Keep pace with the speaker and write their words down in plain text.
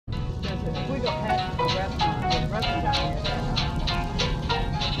go past the restaurant. There's a restaurant down here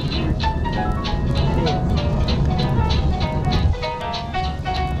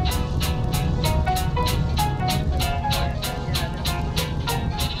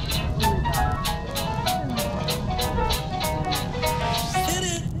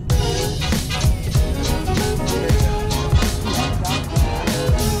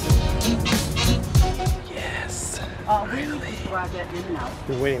we need to drive that in and out.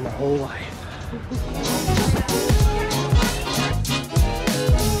 Been waiting my whole life. Did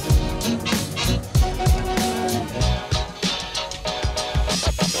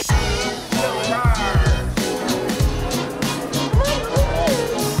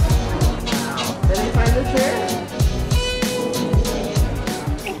you find this here?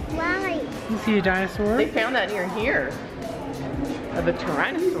 You see a dinosaur? They found that near here. Of a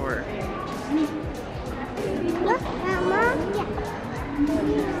tyrannosaur. Look, Mama.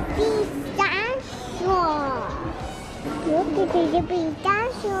 These dinosaur. Look at the big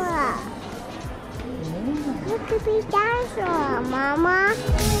dinosaur. Look at the dinosaur, Mama.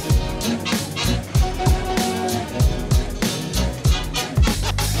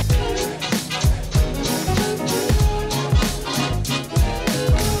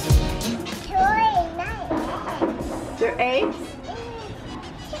 They're eggs?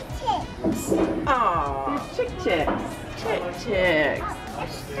 Oh, chick chicks. Chick chicks.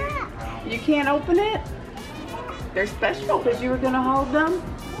 You can't open it? They're special because you were going to hold them?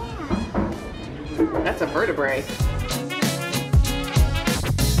 That's a vertebrae.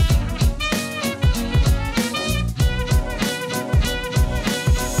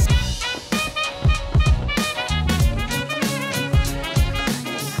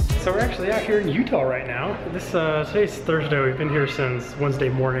 So we're actually out here in Utah right now. Today's Thursday. We've been here since Wednesday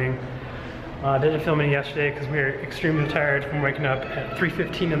morning. Didn't film any yesterday because we were extremely tired from waking up at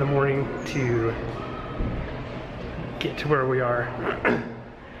 3:15 in the morning to get to where we are.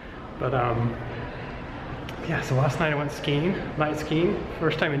 But yeah, so last night I went skiing, night skiing.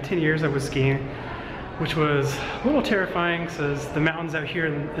 First time in 10 years I was skiing, which was a little terrifying because the mountains out here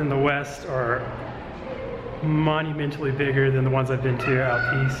in the west are monumentally bigger than the ones I've been to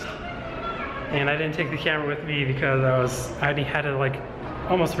out east. And I didn't take the camera with me because I already had to like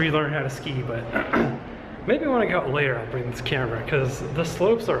almost relearn how to ski, but maybe when I go out later I'll bring this camera because the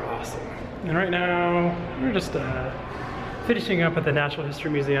slopes are awesome. And right now we're just finishing up at the Natural History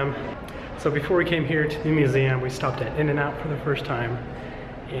Museum. So before we came here to the museum, we stopped at In-N-Out for the first time.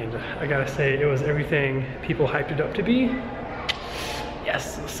 And I gotta say, it was everything people hyped it up to be.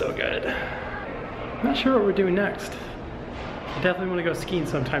 Yes, it was so good. I'm not sure what we're doing next. I definitely want to go skiing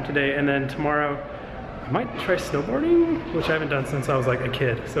sometime today, and then tomorrow I might try snowboarding, which I haven't done since I was like a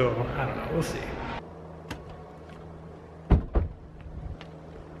kid, so I don't know, we'll see.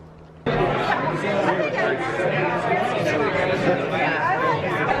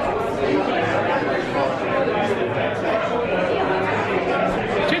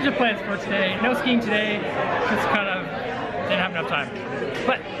 Change of plans for today. No skiing today, just kind of didn't have enough time.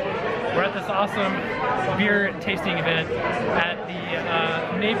 But we're at this awesome beer tasting event at the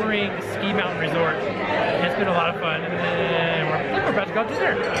neighboring ski mountain resort. It's been a lot of fun, and then we're about to go to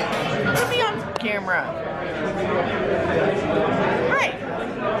dinner. Put me on camera. Hi.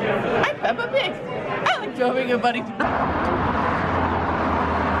 I'm Peppa Pig. I like driving a buddy.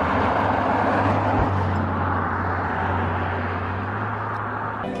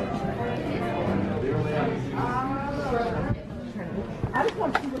 I just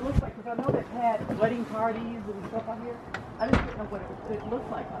want to see what it looks like because I know they've had wedding parties and stuff out here. I just didn't know what it looks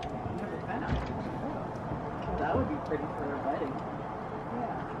like. I've never been out here. Oh, that would be pretty for a wedding.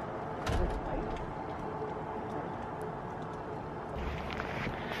 Yeah.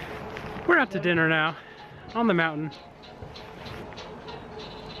 We're out to dinner now, on the mountain.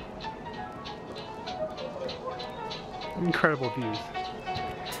 Incredible views.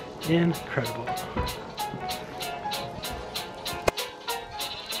 Incredible.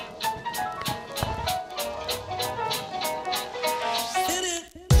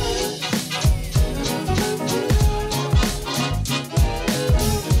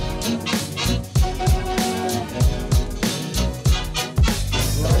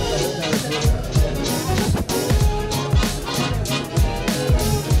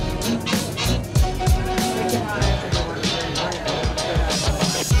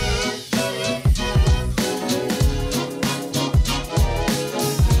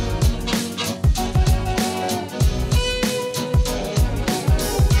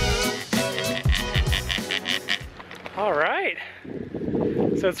 All right,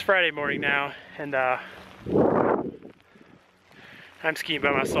 so it's Friday morning now, and I'm skiing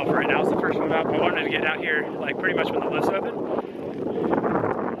by myself right now. It's the first one up. I wanted to get out here like pretty much when the lift's open.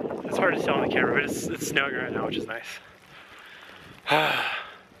 It's hard to tell on the camera, but it's snowing right now, which is nice. I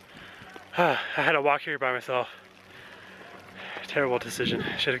had to walk here by myself. Terrible decision.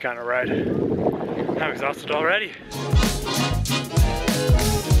 Should have gotten a ride. I'm exhausted already.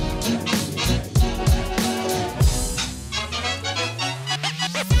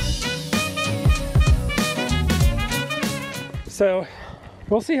 So,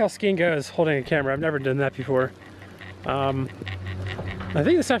 we'll see how skiing goes holding a camera. I've never done that before. I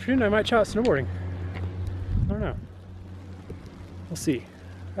think this afternoon I might try out snowboarding. I don't know. We'll see.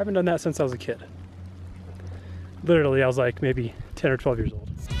 I haven't done that since I was a kid. Literally, I was like maybe 10 or 12 years old.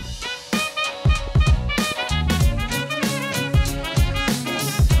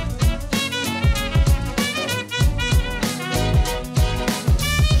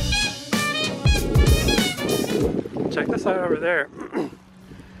 Check this out over there.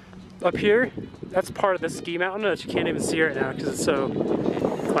 Up here, that's part of the ski mountain that you can't even see right now because it's so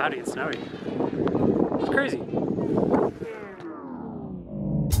cloudy and snowy. It's crazy.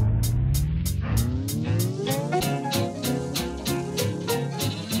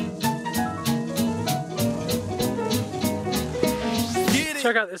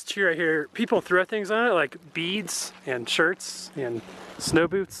 Check out this tree right here. People throw things on it like beads and shirts and snow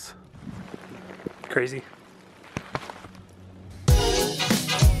boots. Crazy.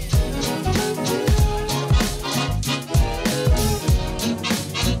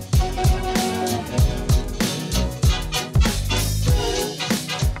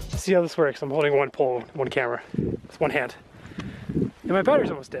 See how this works. I'm holding one pole, one camera. It's one hand. And my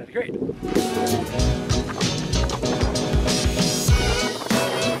battery's almost dead. Great.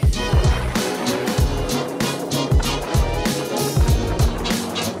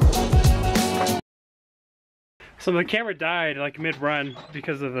 So the camera died like mid-run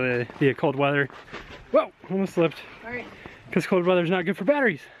because of the cold weather. Whoa, almost slipped. Alright. Because cold weather's not good for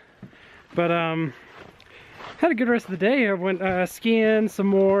batteries. But had a good rest of the day. I went skiing some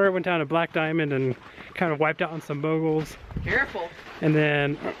more. I went down to Black Diamond and kind of wiped out on some moguls. Careful. And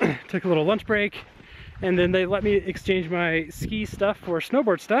then took a little lunch break. And then they let me exchange my ski stuff for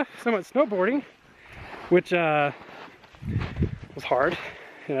snowboard stuff. So I went snowboarding, which was hard.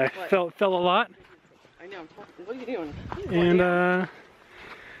 And I fell a lot. I know. What are you doing? And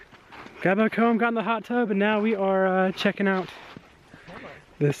got back home, got in the hot tub, and now we are checking out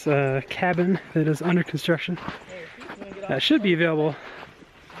this cabin that is under construction. That should be available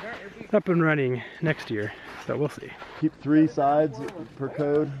up and running next year, so we'll see. Keep 3 sides per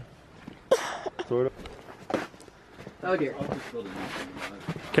code, sort of. Oh dear.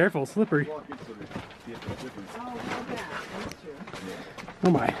 Careful, slippery.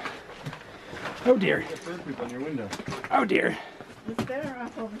 Oh my. Oh dear. Oh dear. It's better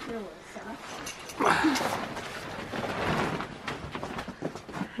off over here with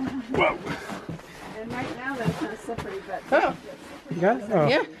Whoa. And right now that's not slippery, but Oh. You got it? Oh.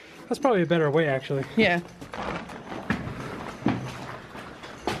 Yeah. That's probably a better way, actually. Yeah.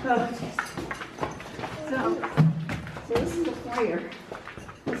 so this is the foyer.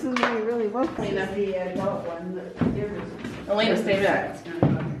 This is where you really woke me up, the adult one. Elena, stay back.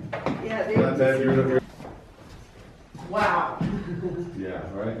 Yeah, they wow. Yeah,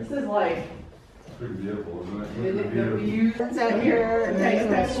 right? This is like It's pretty beautiful, isn't the it? views out here, and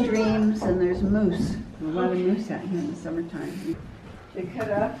there's streams, and there's moose. A lot of moose out here in the summertime. They cut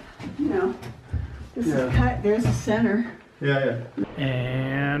up, you know. This is cut. There's a center. Yeah.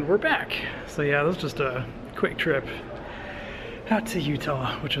 And we're back. So yeah, this was just a quick trip out to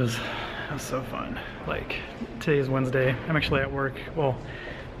Utah, which was so fun. Like, today is Wednesday. I'm actually at work. Well,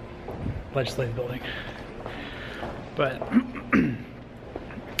 legislative building. But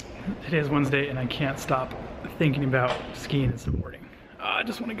today is Wednesday and I can't stop thinking about skiing and snowboarding. I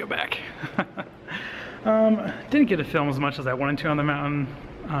just want to go back. Didn't get to film as much as I wanted to on the mountain,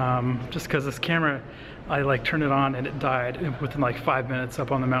 just because this camera, I like turned it on and it died within like 5 minutes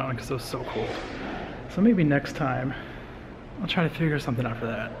up on the mountain because it was so cold. So maybe next time I'll try to figure something out for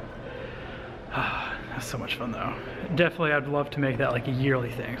that. That's so much fun though. Definitely I'd love to make that like a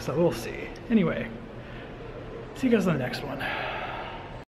yearly thing, so we'll see. Anyway, see you guys on the next one.